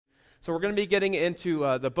So we're going to be getting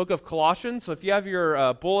into the book of Colossians. So if you have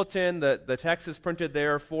your bulletin, the text is printed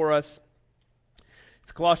there for us.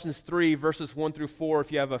 It's Colossians 3, verses 1 through 4.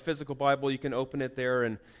 If you have a physical Bible, you can open it there.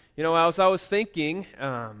 And, as I was thinking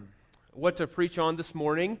what to preach on this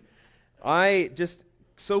morning, I just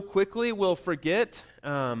so quickly will forget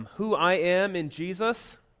who I am in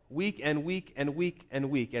Jesus week and week and week and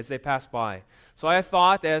week as they pass by. So I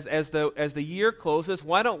thought as the year closes,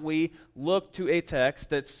 why don't we look to a text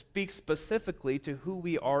that speaks specifically to who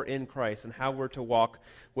we are in Christ and how we're to walk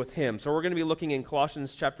with Him. So we're going to be looking in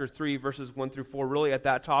Colossians chapter 3, verses 1 through 4, really at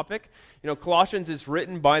that topic. Colossians is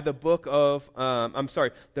written by the book of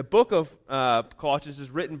Colossians is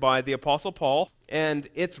written by the Apostle Paul, and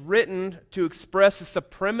it's written to express the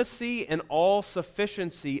supremacy and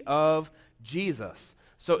all-sufficiency of Jesus.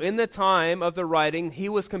 So in the time of the writing, he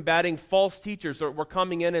was combating false teachers that were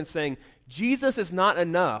coming in and saying, Jesus is not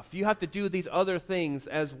enough. You have to do these other things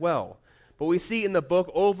as well. But we see in the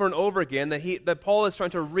book over and over again that Paul is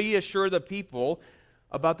trying to reassure the people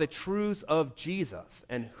about the truths of Jesus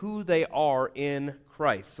and who they are in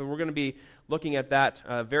Christ. So we're going to be looking at that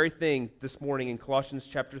very thing this morning in Colossians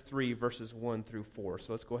chapter 3, verses 1 through 4.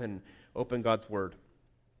 So let's go ahead and open God's Word.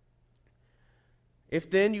 If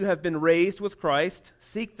then you have been raised with Christ,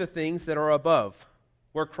 seek the things that are above,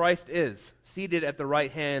 where Christ is, seated at the right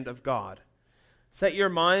hand of God. Set your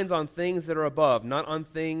minds on things that are above, not on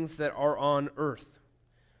things that are on earth.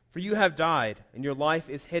 For you have died, and your life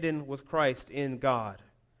is hidden with Christ in God.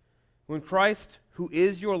 When Christ, who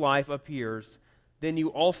is your life, appears, then you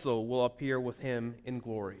also will appear with Him in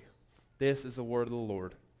glory. This is the word of the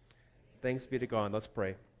Lord. Thanks be to God. Let's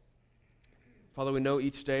pray. Father, we know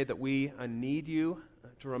each day that we need you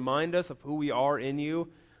to remind us of who we are in you.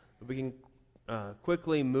 That we can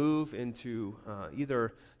quickly move into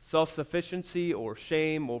either self-sufficiency or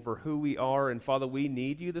shame over who we are. And Father, we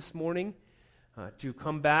need you this morning to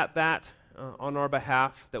combat that on our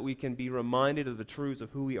behalf, that we can be reminded of the truths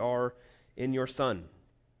of who we are in your Son,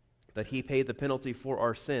 that He paid the penalty for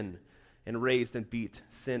our sin and raised and beat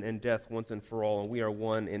sin and death once and for all, and we are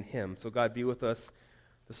one in Him. So God, be with us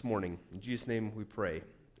this morning. In Jesus' name we pray.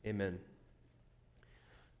 Amen.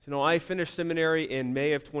 So, I finished seminary in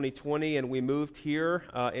May of 2020, and we moved here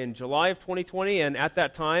in July of 2020, and at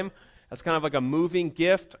that time, as kind of like a moving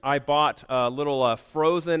gift, I bought little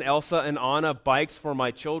frozen Elsa and Anna bikes for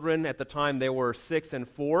my children. At the time, they were 6 and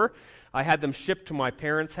 4. I had them shipped to my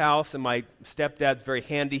parents' house, and my stepdad's very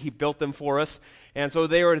handy. He built them for us. And so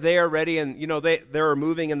they were there ready, and they were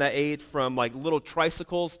moving in that age from like little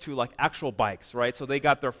tricycles to like actual bikes, right? So they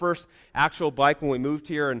got their first actual bike when we moved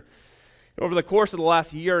here, and over the course of the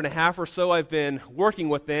last year and a half or so, I've been working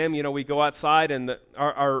with them. We go outside, and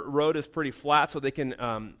our road is pretty flat, so they can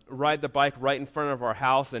ride the bike right in front of our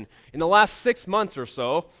house. And in the last 6 months or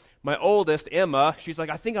so, my oldest, Emma, she's like,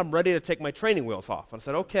 I think I'm ready to take my training wheels off. And I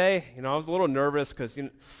said, okay. I was a little nervous because,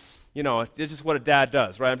 it's just what a dad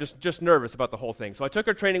does, right? I'm just nervous about the whole thing. So I took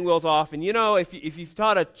her training wheels off, and if you've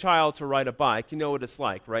taught a child to ride a bike, you know what it's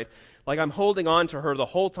like, right? Like I'm holding on to her the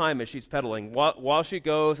whole time as she's pedaling while she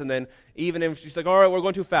goes, and then even if she's like, all right, we're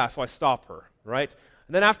going too fast, so I stop her, right?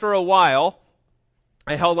 And then after a while,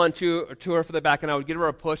 I held on to her for the back, and I would give her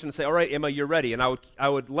a push and say, all right, Emma, you're ready. And I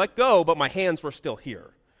would let go, but my hands were still here,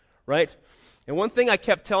 right? And one thing I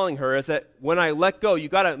kept telling her is that when I let go, you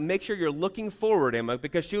got to make sure you're looking forward, Emma,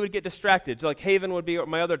 because she would get distracted. So like Haven would be,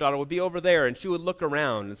 my other daughter would be over there, and she would look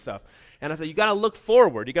around and stuff. And I said, you got to look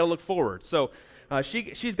forward. You got to look forward. So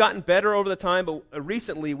she's gotten better over the time, but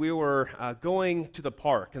recently we were going to the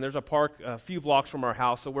park, and there's a park a few blocks from our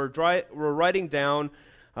house. So we're riding down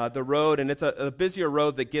the road, and it's a busier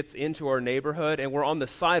road that gets into our neighborhood, and we're on the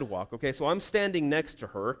sidewalk. Okay, so I'm standing next to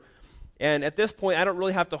her. And at this point, I don't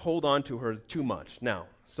really have to hold on to her too much now.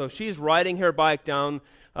 So she's riding her bike down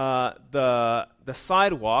the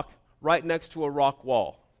sidewalk right next to a rock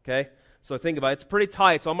wall, okay? So think about it. It's pretty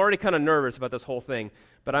tight, so I'm already kind of nervous about this whole thing.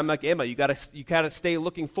 But I'm like, Emma, you gotta stay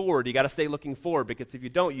looking forward. You got to stay looking forward, because if you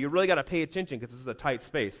don't, you really got to pay attention, because this is a tight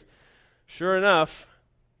space. Sure enough,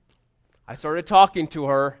 I started talking to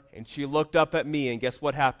her, and she looked up at me, and guess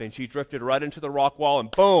what happened? She drifted right into the rock wall,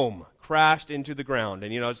 and boom, crashed into the ground.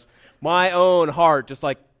 And, it's my own heart just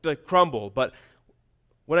like crumbled. But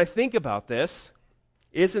when I think about this,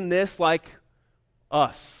 isn't this like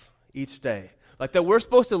us each day? Like that we're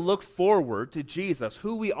supposed to look forward to Jesus,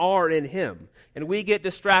 who we are in Him, and we get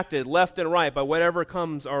distracted left and right by whatever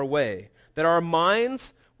comes our way. That our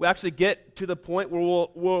minds we actually get to the point where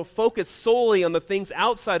we'll focus solely on the things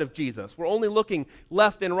outside of Jesus. We're only looking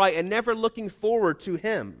left and right and never looking forward to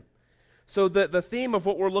Him. So the theme of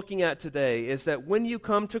what we're looking at today is that when you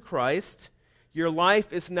come to Christ, Your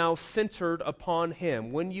life is now centered upon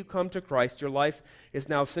Him. When you come to Christ, your life is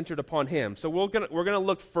now centered upon Him. So we're gonna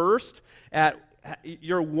look first at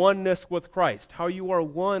your oneness with Christ, how you are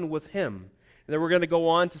one with Him. And then we're going to go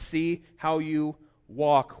on to see how you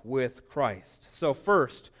walk with Christ. So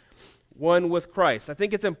first, one with Christ. I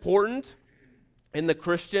think it's important in the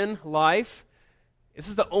Christian life. This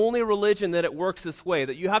is the only religion that it works this way,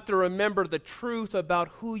 that you have to remember the truth about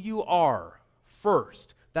who you are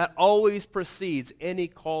first. That always precedes any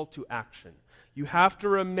call to action. You have to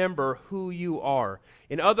remember who you are.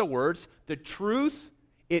 In other words, the truth,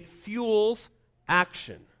 it fuels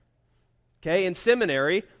action. Okay, in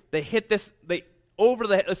seminary, they hit this,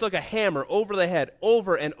 it's like a hammer over the head,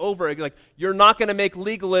 over and over. Like, you're not going to make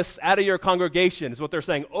legalists out of your congregation, is what they're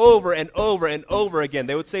saying, over and over and over again.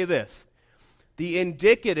 They would say this: the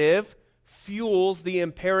indicative fuels the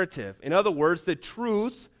imperative. In other words, the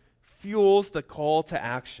truth fuels the call to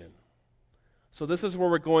action. So this is where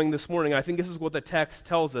we're going this morning. I think this is what the text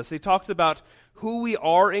tells us. It talks about who we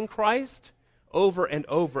are in Christ over and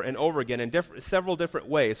over and over again in several different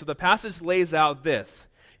ways. So the passage lays out this.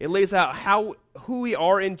 It lays out who we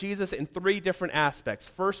are in Jesus in three different aspects: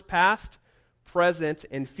 first, past, present,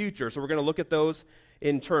 and future. So we're going to look at those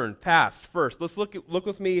in turn. Past first. Let's look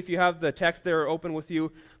with me, if you have the text there open with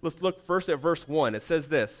you. Let's look first at verse 1. It says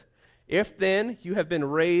this: if then you have been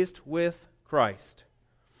raised with Christ.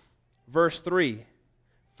 Verse 3,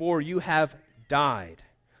 for you have died.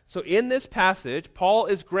 So in this passage, Paul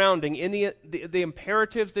is grounding in the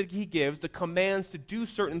imperatives that he gives, the commands to do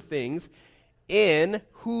certain things, in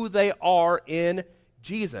who they are in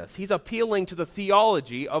Jesus. He's appealing to the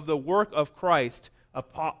theology of the work of Christ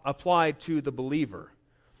applied to the believer.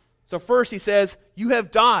 So first he says, you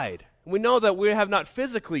have died. We know that we have not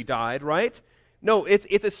physically died, right? No,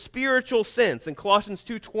 it's a spiritual sense. In Colossians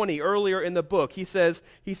 2:20, earlier in the book, he says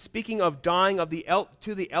he's speaking of dying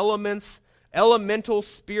to the elemental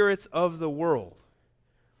spirits of the world.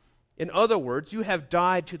 In other words, you have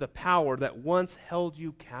died to the power that once held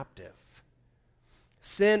you captive.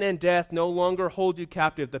 Sin and death no longer hold you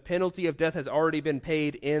captive. The penalty of death has already been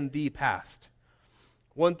paid in the past.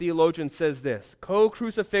 One theologian says this: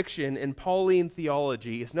 co-crucifixion in Pauline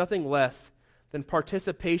theology is nothing less than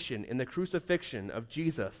participation in the crucifixion of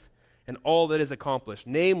Jesus and all that is accomplished,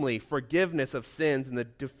 namely forgiveness of sins and the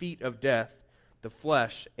defeat of death, the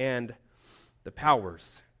flesh, and the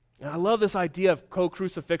powers. And I love this idea of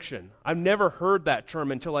co-crucifixion. I've never heard that term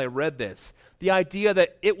until I read this. The idea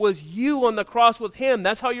that it was you on the cross with Him.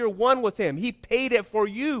 That's how you're one with Him. He paid it for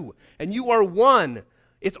you, and you are one.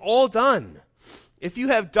 It's all done. If you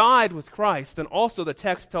have died with Christ, then also the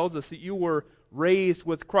text tells us that you were raised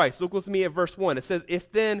with Christ. Look with me at verse 1. It says, if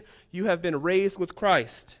then you have been raised with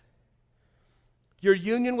Christ. Your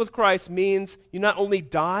union with Christ means you not only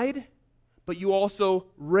died, but you also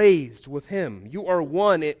raised with Him. You are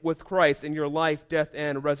one with Christ in your life, death,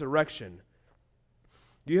 and resurrection.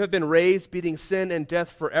 You have been raised, beating sin and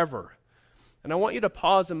death forever. And I want you to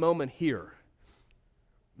pause a moment here.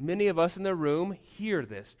 Many of us in the room hear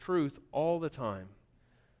this truth all the time.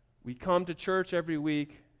 We come to church every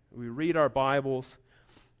week, we read our Bibles,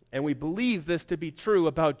 and we believe this to be true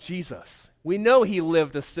about Jesus. We know He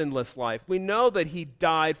lived a sinless life. We know that He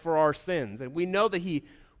died for our sins, and we know that He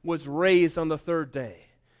was raised on the third day.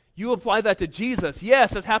 You apply that to Jesus.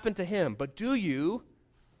 Yes, it happened to Him, but do you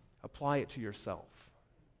apply it to yourself?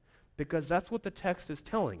 Because that's what the text is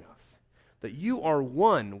telling us, that you are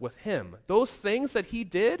one with Him. Those things that He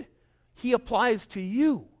did, He applies to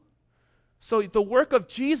you. So the work of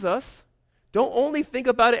Jesus, don't only think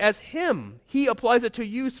about it as Him. He applies it to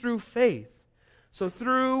you through faith. So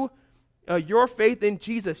through your faith in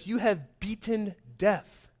Jesus, you have beaten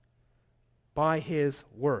death by His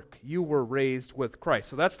work. You were raised with Christ.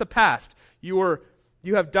 So that's the past. You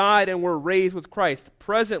have died and were raised with Christ.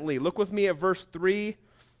 Presently, look with me at verse 3,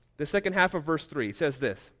 the second half of verse 3. It says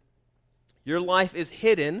this: your life is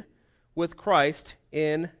hidden with Christ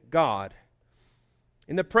in God.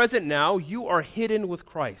 In the present now, you are hidden with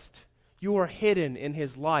Christ. You are hidden in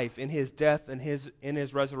His life, in His death, and in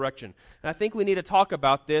His resurrection. And I think we need to talk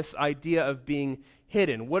about this idea of being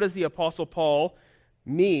hidden. What does the Apostle Paul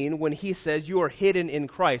mean when he says you are hidden in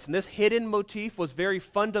Christ? And this hidden motif was very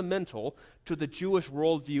fundamental to the Jewish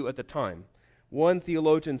worldview at the time. One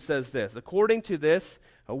theologian says this: according to this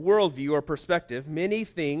a worldview or perspective, many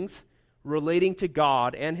things relating to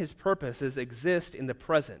God and His purposes exist in the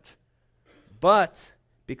present. But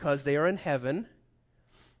because they are in heaven,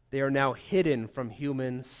 they are now hidden from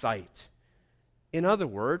human sight. In other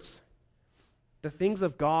words, the things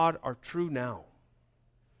of God are true now.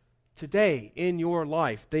 today in your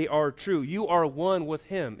life. They are true. You are one with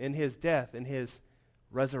him in his death and his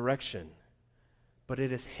resurrection. But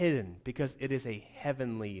it is hidden because it is a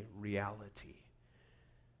heavenly reality.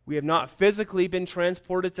 We have not physically been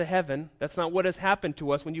transported to heaven. That's not what has happened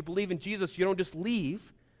to us. When you believe in Jesus, you don't just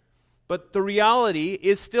leave. But the reality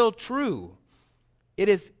is still true. It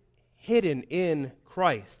is hidden in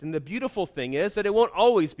Christ. And the beautiful thing is that it won't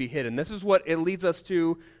always be hidden. This is what it leads us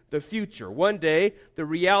to the future. One day, the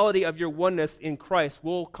reality of your oneness in Christ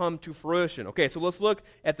will come to fruition. Okay, so let's look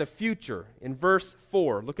at the future in verse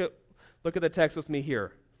 4. Look at the text with me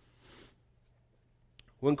here.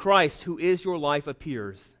 When Christ, who is your life,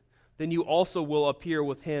 appears, then you also will appear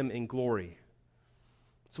with him in glory.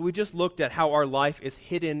 So we just looked at how our life is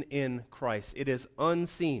hidden in Christ. It is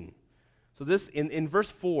unseen. So this, in verse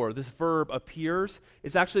 4, this verb appears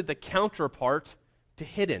is actually the counterpart to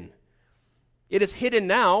hidden. It is hidden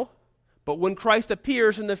now, but when Christ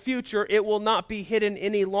appears in the future, it will not be hidden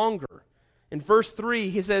any longer. In verse 3,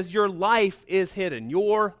 he says, your life is hidden.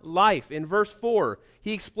 Your life. In verse 4,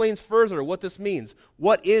 he explains further what this means.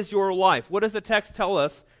 What is your life? What does the text tell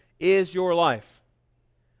us is your life?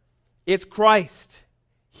 It's Christ.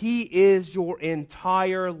 He is your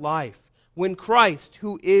entire life. When Christ,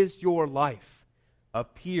 who is your life,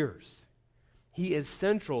 appears, he is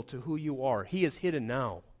central to who you are. He is hidden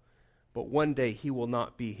now, but one day he will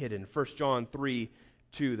not be hidden. 1 John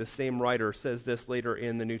 3:2, the same writer says this later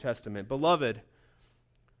in the New Testament. Beloved,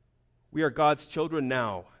 we are God's children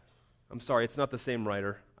now. I'm sorry, it's not the same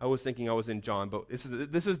writer. I was thinking I was in John, but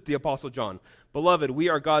this is the Apostle John. Beloved, we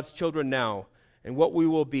are God's children now, and what we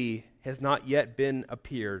will be has not yet been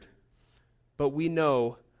appeared. But we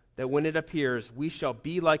know that when it appears, we shall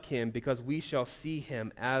be like him because we shall see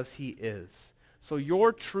him as he is. So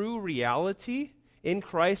your true reality in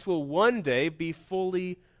Christ will one day be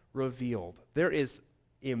fully revealed. There is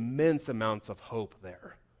immense amounts of hope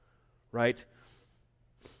there, right?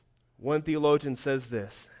 One theologian says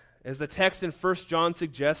this, as the text in 1 John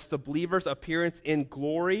suggests, the believer's appearance in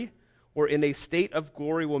glory or in a state of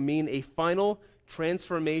glory will mean a final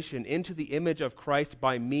transformation into the image of Christ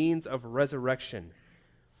by means of resurrection.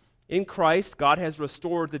 In Christ, God has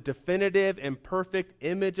restored the definitive and perfect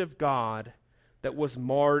image of God that was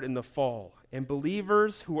marred in the fall, and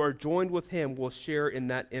believers who are joined with him will share in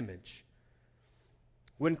that image.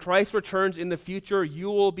 When Christ returns in the future,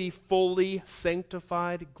 you will be fully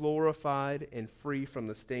sanctified, glorified, and free from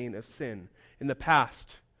the stain of sin. In the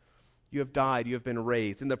past, you have died, you have been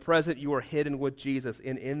raised. In the present, you are hidden with Jesus,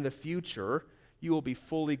 and in the future, you will be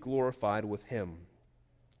fully glorified with him.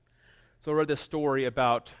 So I read this story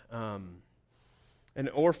about an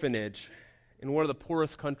orphanage in one of the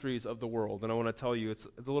poorest countries of the world. And I want to tell you, it's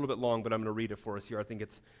a little bit long, but I'm going to read it for us here. I think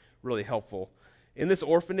it's really helpful. In this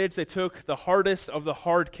orphanage, they took the hardest of the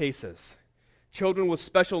hard cases, children with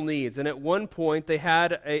special needs. And at one point, they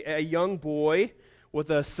had a young boy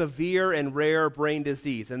with a severe and rare brain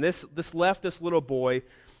disease. And this left this little boy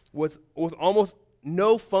with almost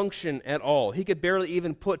no function at all. He could barely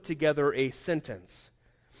even put together a sentence.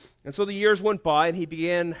 And so the years went by, and he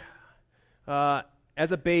began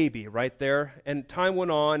as a baby right there. And time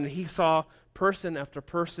went on, and he saw person after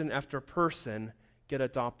person after person get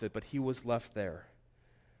adopted, but he was left there.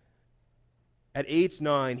 At age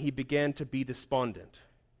 9, he began to be despondent.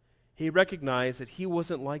 He recognized that he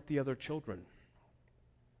wasn't like the other children,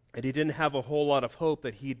 and he didn't have a whole lot of hope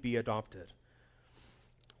that he'd be adopted.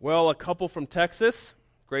 Well, a couple from Texas,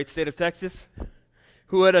 great state of Texas,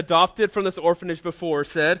 who had adopted from this orphanage before,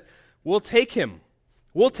 said, we'll take him.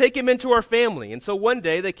 We'll take him into our family. And so one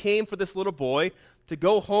day they came for this little boy to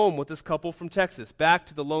go home with this couple from Texas, back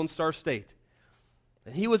to the Lone Star State.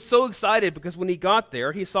 And he was so excited because when he got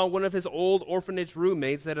there, he saw one of his old orphanage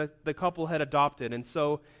roommates that the couple had adopted. And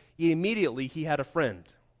so immediately he had a friend.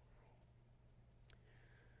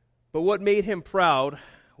 But what made him proud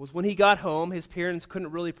was when he got home, his parents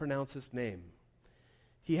couldn't really pronounce his name.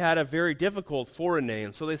 He had a very difficult foreign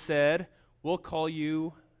name, so they said, we'll call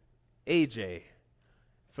you AJ.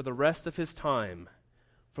 For the rest of his time,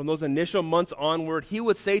 from those initial months onward, he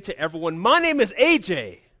would say to everyone, my name is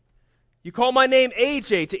AJ. You call my name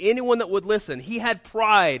AJ to anyone that would listen. He had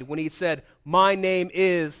pride when he said, my name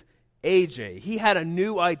is AJ. He had a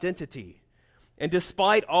new identity. And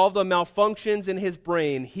despite all the malfunctions in his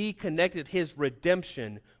brain, he connected his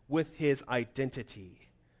redemption with his identity.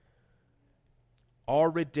 Our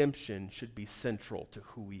redemption should be central to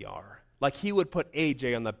who we are. Like he would put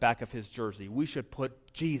AJ on the back of his jersey, we should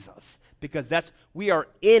put Jesus, because we are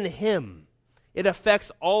in him. It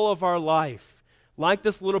affects all of our life. Like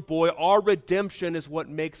this little boy, our redemption is what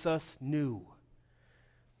makes us new.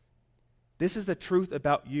 This is the truth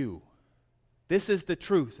about you. This is the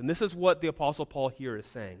truth. And this is what the Apostle Paul here is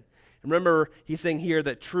saying. Remember, he's saying here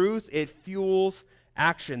that truth, it fuels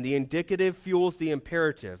action. The indicative fuels the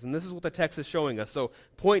imperative. And this is what the text is showing us. So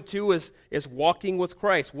point 2 is walking with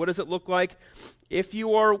Christ. What does it look like if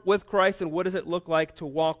you are with Christ, and what does it look like to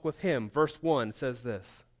walk with him? Verse 1 says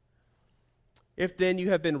this. If then you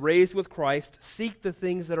have been raised with Christ, seek the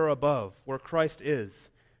things that are above, where Christ is,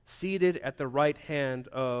 seated at the right hand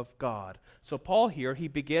of God. So Paul here, he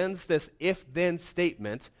begins this if-then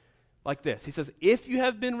statement like this. He says, if you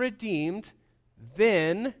have been redeemed,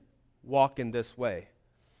 then walk in this way.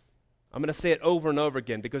 I'm going to say it over and over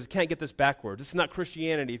again because you can't get this backwards. This is not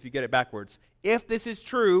Christianity if you get it backwards. If this is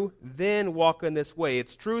true, then walk in this way.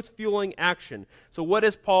 It's truth fueling action. So what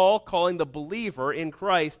is Paul calling the believer in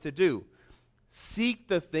Christ to do? Seek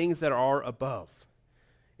the things that are above.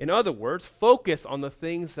 In other words, focus on the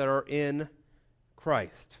things that are in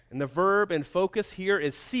Christ. And the verb and focus here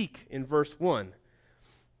is seek in verse 1.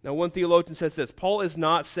 Now, one theologian says this: Paul is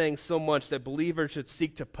not saying so much that believers should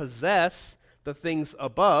seek to possess the things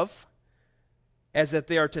above, as that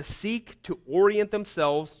they are to seek to orient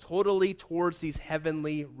themselves totally towards these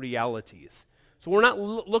heavenly realities. So we're not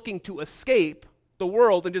looking to escape the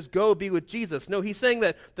world and just go be with Jesus. No, he's saying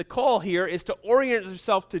that the call here is to orient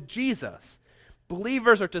yourself to Jesus.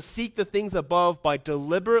 Believers are to seek the things above by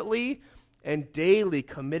deliberately and daily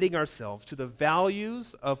committing ourselves to the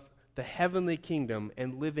values of the heavenly kingdom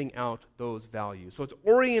and living out those values. So it's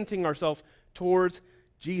orienting ourselves towards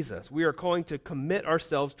Jesus. We are calling to commit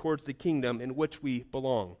ourselves towards the kingdom in which we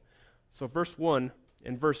belong. So verse 1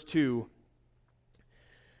 and verse 2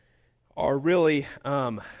 are really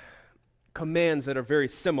commands that are very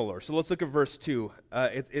similar. So let's look at verse 2.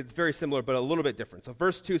 It's very similar, but a little bit different. So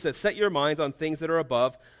verse 2 says, set your minds on things that are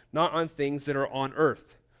above, not on things that are on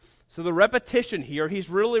earth. So the repetition here, he's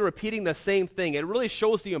really repeating the same thing. It really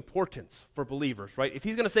shows the importance for believers, right? If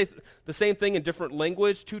he's going to say the same thing in different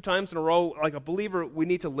language 2 times in a row, like a believer, we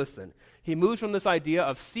need to listen. He moves from this idea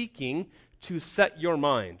of seeking to set your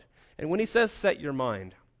mind. And when he says set your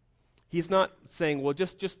mind, he's not saying, well,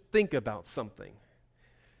 just think about something.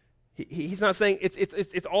 He's not saying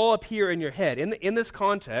it's all up here in your head. In this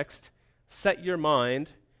context, set your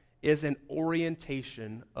mind is an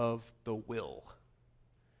orientation of the will.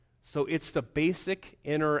 So it's the basic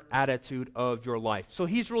inner attitude of your life. So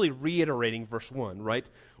he's really reiterating verse 1, right?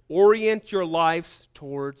 Orient your lives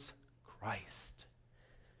towards Christ.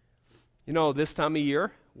 You know, this time of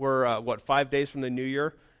year, we're, 5 days from the new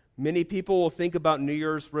year. Many people will think about New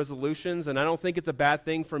Year's resolutions, and I don't think it's a bad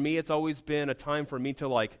thing. For me, it's always been a time for me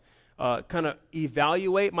to kind of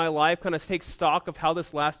evaluate my life, kind of take stock of how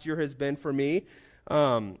this last year has been for me.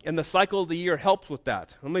 And the cycle of the year helps with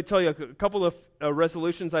that. Let me tell you a couple of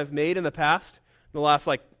resolutions I've made in the past. In the last,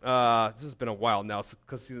 this has been a while now,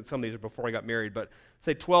 because some of these are before I got married, but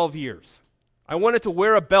say 12 years. I wanted to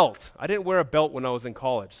wear a belt. I didn't wear a belt when I was in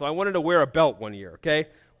college, so I wanted to wear a belt one year, okay?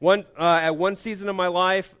 At one season of my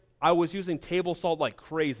life, I was using table salt like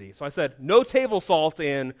crazy. So I said, no table salt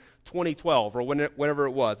in 2012 or whenever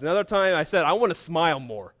it was. Another time I said, I want to smile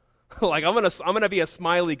more. I'm gonna be a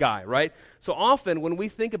smiley guy, right? So often when we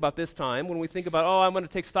think about this time, when we think about, I'm going to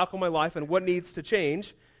take stock of my life and what needs to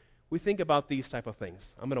change, we think about these type of things.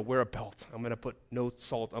 I'm going to wear a belt. I'm going to put no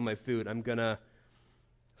salt on my food. I'm going to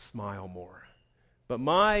smile more. But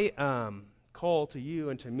my call to you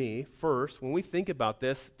and to me, first, when we think about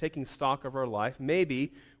this, taking stock of our life,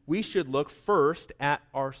 maybe we should look first at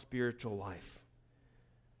our spiritual life.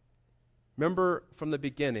 Remember from the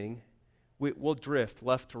beginning, we'll drift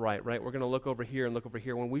left to right? We're going to look over here and look over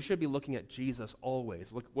here when we should be looking at Jesus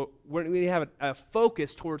always. We have a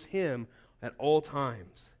focus towards him at all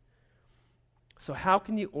times. So how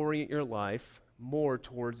can you orient your life more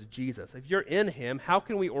towards Jesus? If you're in him, how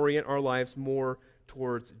can we orient our lives more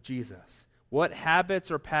towards Jesus? What habits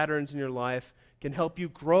or patterns in your life can help you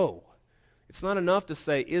grow? It's not enough to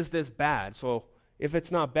say, is this bad? So if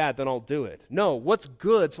it's not bad, then I'll do it. No, what's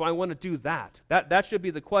good, so I want to do that. That should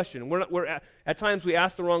be the question. At times we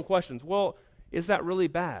ask the wrong questions. Well, is that really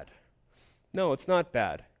bad? No, it's not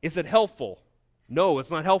bad. Is it helpful? No,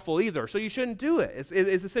 it's not helpful either. So you shouldn't do it.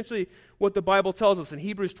 It's essentially what the Bible tells us in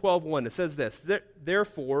Hebrews 12:1. It says this,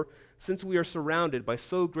 therefore, since we are surrounded by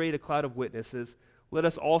so great a cloud of witnesses, let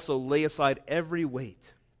us also lay aside every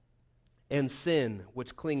weight and sin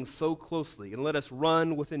which clings so closely, and let us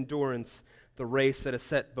run with endurance the race that is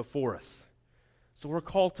set before us. So we're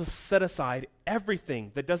called to set aside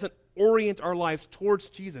everything that doesn't orient our lives towards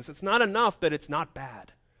Jesus. It's not enough that it's not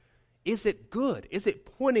bad. Is it good? Is it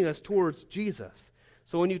pointing us towards Jesus?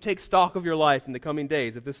 So when you take stock of your life in the coming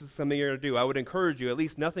days, if this is something you're going to do, I would encourage you, at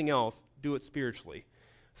least nothing else, do it spiritually.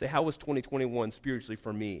 Say, how was 2021 spiritually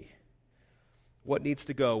for me? What needs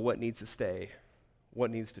to go? What needs to stay?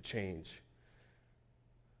 What needs to change?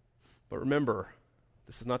 But remember,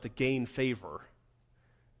 this is not to gain favor.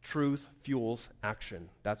 Truth fuels action.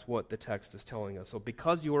 That's what the text is telling us. So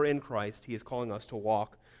because you are in Christ, he is calling us to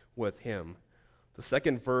walk with him. The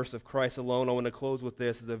second verse of Christ alone, I want to close with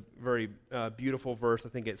this, is a very beautiful verse. I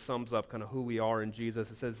think it sums up kind of who we are in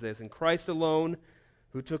Jesus. It says this, "In Christ alone,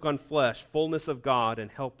 who took on flesh, fullness of God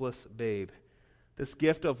and helpless babe, this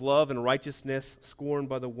gift of love and righteousness scorned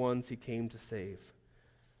by the ones he came to save.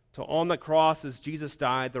 Till on the cross as Jesus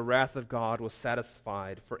died, the wrath of God was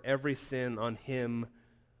satisfied, for every sin on him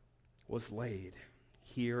was laid.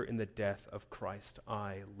 Here in the death of Christ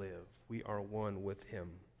I live." We are one with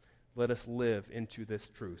him. Let us live into this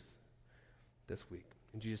truth this week.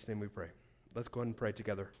 In Jesus' name we pray. Let's go ahead and pray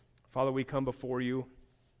together. Father, we come before you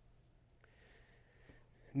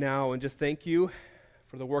now and just thank you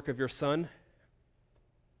for the work of your Son,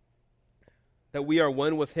 that we are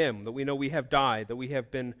one with him, that we know we have died, that we have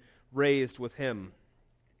been raised with him.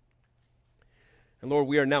 And Lord,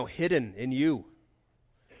 we are now hidden in you.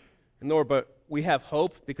 And Lord, but we have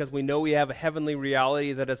hope because we know we have a heavenly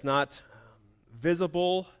reality that is not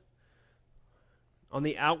visible on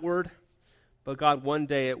the outward, but God, one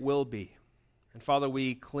day it will be. And Father,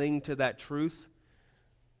 we cling to that truth.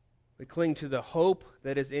 We cling to the hope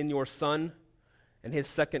that is in your Son and his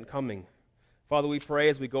second coming. Father, we pray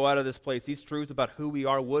as we go out of this place, these truths about who we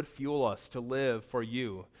are would fuel us to live for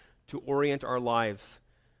you, to orient our lives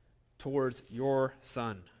towards your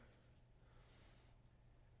Son.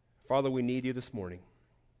 Father, we need you this morning.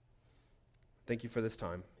 Thank you for this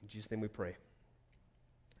time. In Jesus' name we pray.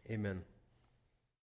 Amen.